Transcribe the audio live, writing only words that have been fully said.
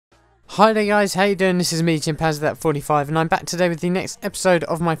Hi there guys, how you doing? This is me, Chimpanzee45, and I'm back today with the next episode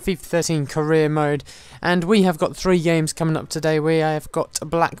of my FIFA 13 career mode. And we have got 3 games coming up today. We have got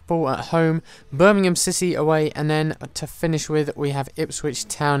Blackpool at home, Birmingham City away, and then to finish with we have Ipswich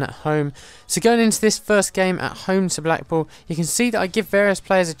Town at home. So going into this first game at home to Blackpool, you can see that I give various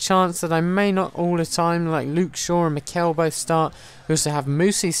players a chance that I may not all the time, like Luke Shaw and Mikel both start. We also have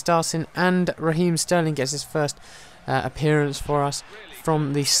Moussi starting, and Raheem Sterling gets his first appearance for us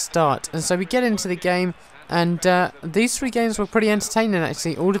from the start. And so we get into the game, and these 3 games were pretty entertaining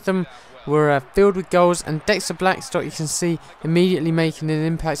actually. All of them were filled with goals, and Dexter Blackstock, you can see, immediately making an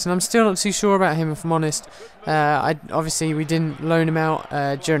impact, and I'm still not too sure about him if I'm honest. Obviously we didn't loan him out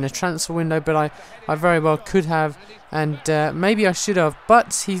during the transfer window, but I very well could have, and maybe I should have,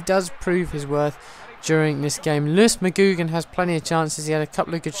 but he does prove his worth during this game. Lewis McGugan has plenty of chances. He had a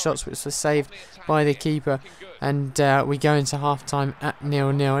couple of good shots which were saved by the keeper, and we go into half time at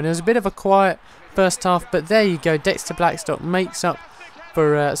 0-0, and it was a bit of a quiet first half, but there you go, Dexter Blackstock makes up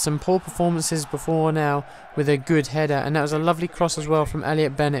for some poor performances before now with a good header, and that was a lovely cross as well from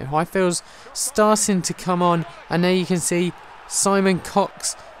Elliot Bennett, who I feel's starting to come on. And there you can see Simon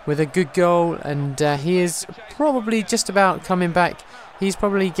Cox with a good goal, and he is probably just about coming back. He's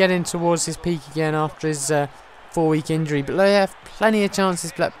probably getting towards his peak again after his 4-week injury, but they have plenty of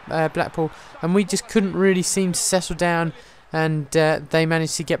chances, Blackpool, and we just couldn't really seem to settle down, and they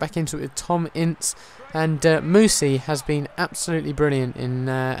managed to get back into it with Tom Ince. And Moussi has been absolutely brilliant in,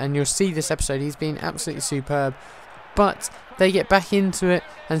 and you'll see this episode, he's been absolutely superb. But they get back into it,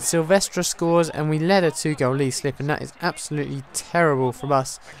 and Silvestre scores, and we let a 2-goal lead slip, and that is absolutely terrible from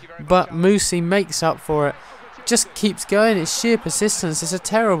us. But Moussi makes up for it, just keeps going. It's sheer persistence. It's a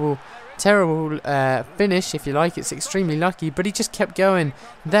terrible finish, if you like. It's extremely lucky, but he just kept going.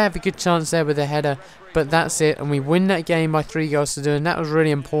 They have a good chance there with a header, but that's it, and we win that game by 3 goals to 2, and that was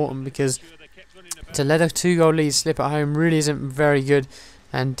really important, because to let a 2-goal lead slip at home really isn't very good.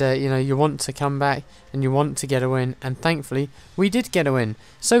 And you know, you want to come back and you want to get a win, and thankfully we did get a win.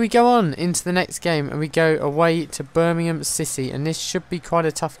 So we go on into the next game, and we go away to Birmingham City, and this should be quite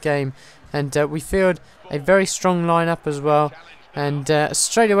a tough game. And we field a very strong lineup as well, and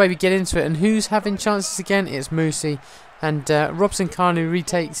straight away we get into it, and who's having chances again? It's Moussi, and Robson Kanu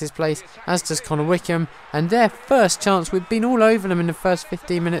retakes his place, as does Connor Wickham, and their first chance, we've been all over them in the first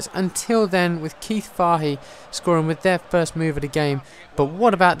 15 minutes until then, with Keith Fahy scoring with their first move of the game. But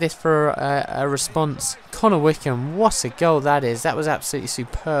what about this for a response? Connor Wickham, what a goal that is. That was absolutely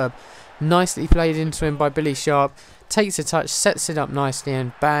superb. Nicely played into him by Billy Sharp. Takes a touch, sets it up nicely,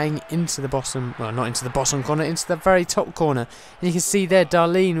 and bang, into the bottom, well, not into the bottom corner, into the very top corner. And you can see there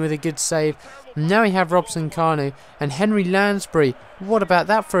Darlene with a good save. Now we have Robson Kanu and Henri Lansbury. What about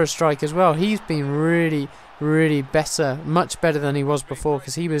that for a strike as well? He's been really better, much better than he was before,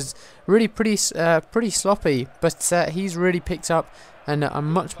 because he was really pretty sloppy, but he's really picked up, and I'm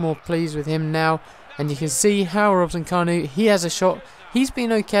much more pleased with him now. And you can see how Robson Kanu, he has a shot. He's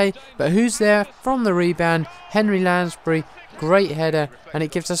been okay, but who's there from the rebound? Henri Lansbury, great header, and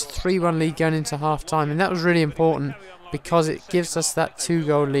it gives us a 3-1 lead going into half time, and that was really important because it gives us that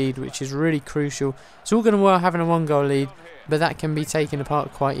 2-goal lead, which is really crucial. It's all going to work having a 1-goal lead, but that can be taken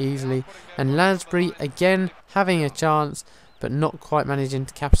apart quite easily. And Lansbury again having a chance, but not quite managing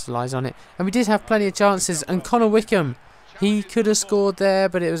to capitalise on it. And we did have plenty of chances, and Connor Wickham, he could have scored there,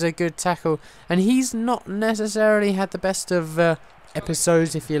 but it was a good tackle, and he's not necessarily had the best of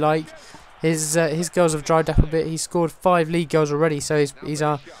episodes, if you like. His goals have dried up a bit. He's scored 5 league goals already, so he's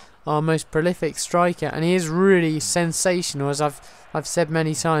our most prolific striker, and he is really sensational, as I've said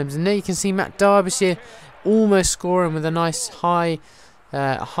many times. And there you can see Matt Derbyshire almost scoring with a nice high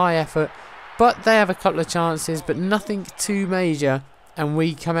effort, but they have a couple of chances, but nothing too major, and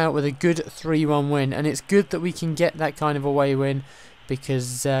we come out with a good 3-1 win. And it's good that we can get that kind of away win,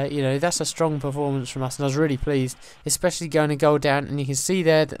 because you know, that's a strong performance from us, and I was really pleased, especially going a goal down. And you can see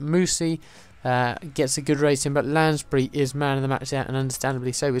there that Moussi gets a good rating, but Lansbury is man of the match there, and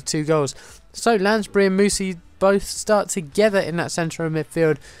understandably so, with 2 goals. So Lansbury and Moussi both start together in that centre of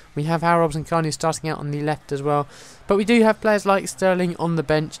midfield. We have Hal Robson-Kanu starting out on the left as well, but we do have players like Sterling on the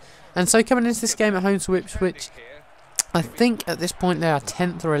bench. And so coming into this game at home to Ipswich, I think at this point they are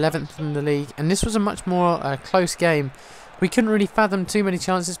 10th or 11th in the league, and this was a much more close game. We couldn't really fathom too many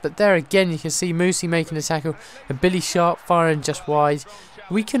chances, but there again you can see Moussi making a tackle and Billy Sharp firing just wide.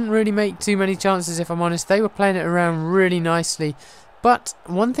 We couldn't really make too many chances, if I'm honest. They were playing it around really nicely. But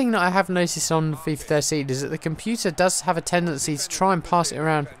one thing that I have noticed on FIFA 13 is that the computer does have a tendency to try and pass it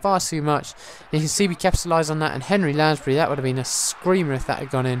around far too much. And you can see we capitalise on that, and Henri Lansbury, that would have been a screamer if that had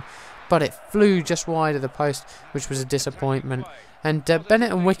gone in. But it flew just wide of the post, which was a disappointment. And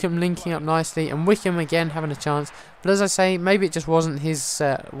Bennett and Wickham linking up nicely, and Wickham again having a chance. But as I say, maybe it just wasn't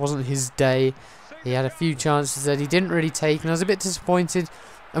his day. He had a few chances that he didn't really take, and I was a bit disappointed.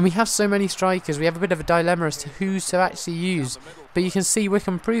 And we have so many strikers, we have a bit of a dilemma as to who to actually use. But you can see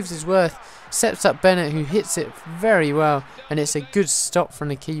Wickham proves his worth, sets up Bennett, who hits it very well, and it's a good stop from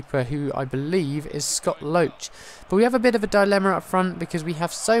the keeper, who I believe is Scott Loach. But we have a bit of a dilemma up front because we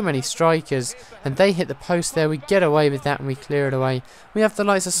have so many strikers, and they hit the post there. We get away with that and we clear it away. We have the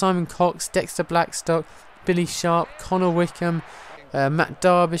likes of Simon Cox, Dexter Blackstock, Billy Sharp, Connor Wickham, Matt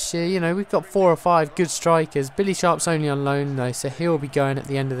Derbyshire. You know, we've got 4 or 5 good strikers. Billy Sharp's only on loan though, so he'll be going at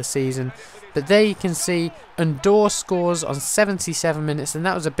the end of the season. But there you can see Andor scores on 77 minutes, and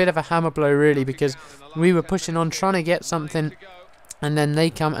that was a bit of a hammer blow really, because we were pushing on trying to get something, and then they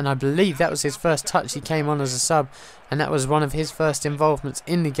come, and I believe that was his first touch. He came on as a sub, and that was one of his first involvements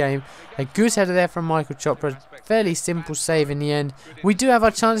in the game. A good header there from Michael Chopra. Fairly simple save in the end. We do have our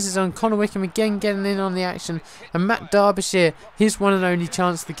chances on. Connor Wickham again getting in on the action, and Matt Derbyshire, his one and only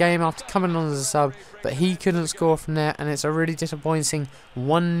chance of the game after coming on as a sub, but he couldn't score from there, and it's a really disappointing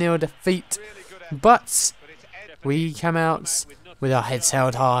 1-0 defeat. But we come out with our heads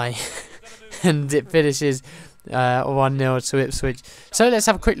held high and it finishes 1-0 to Ipswich. So let's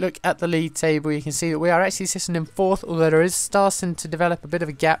have a quick look at the league table. You can see that we are actually sitting in 4th, although there is starting to develop a bit of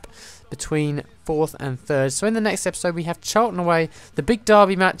a gap between 4th and 3rd. So in the next episode we have Charlton away, the big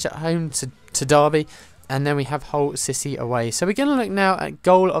derby match at home to Derby, and then we have Hull City away. So we're going to look now at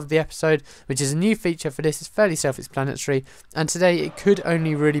goal of the episode, which is a new feature for this. It's fairly self-explanatory, and today it could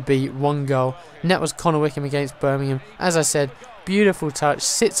only really be one goal, and that was Connor Wickham against Birmingham. As I said, beautiful touch,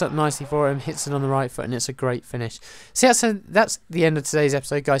 sits up nicely for him, hits it on the right foot, and it's a great finish. So that's the end of today's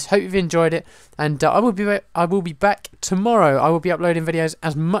episode, guys. Hope you've enjoyed it, and I will be back tomorrow. I will be uploading videos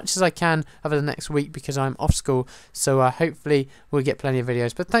as much as I can over the next week because I'm off school, so hopefully we'll get plenty of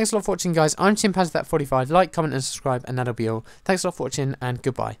videos. But thanks a lot for watching, guys. I'm Chimpanzee45. Like, comment and subscribe, and that'll be all. Thanks a lot for watching, and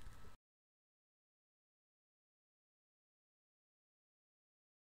goodbye.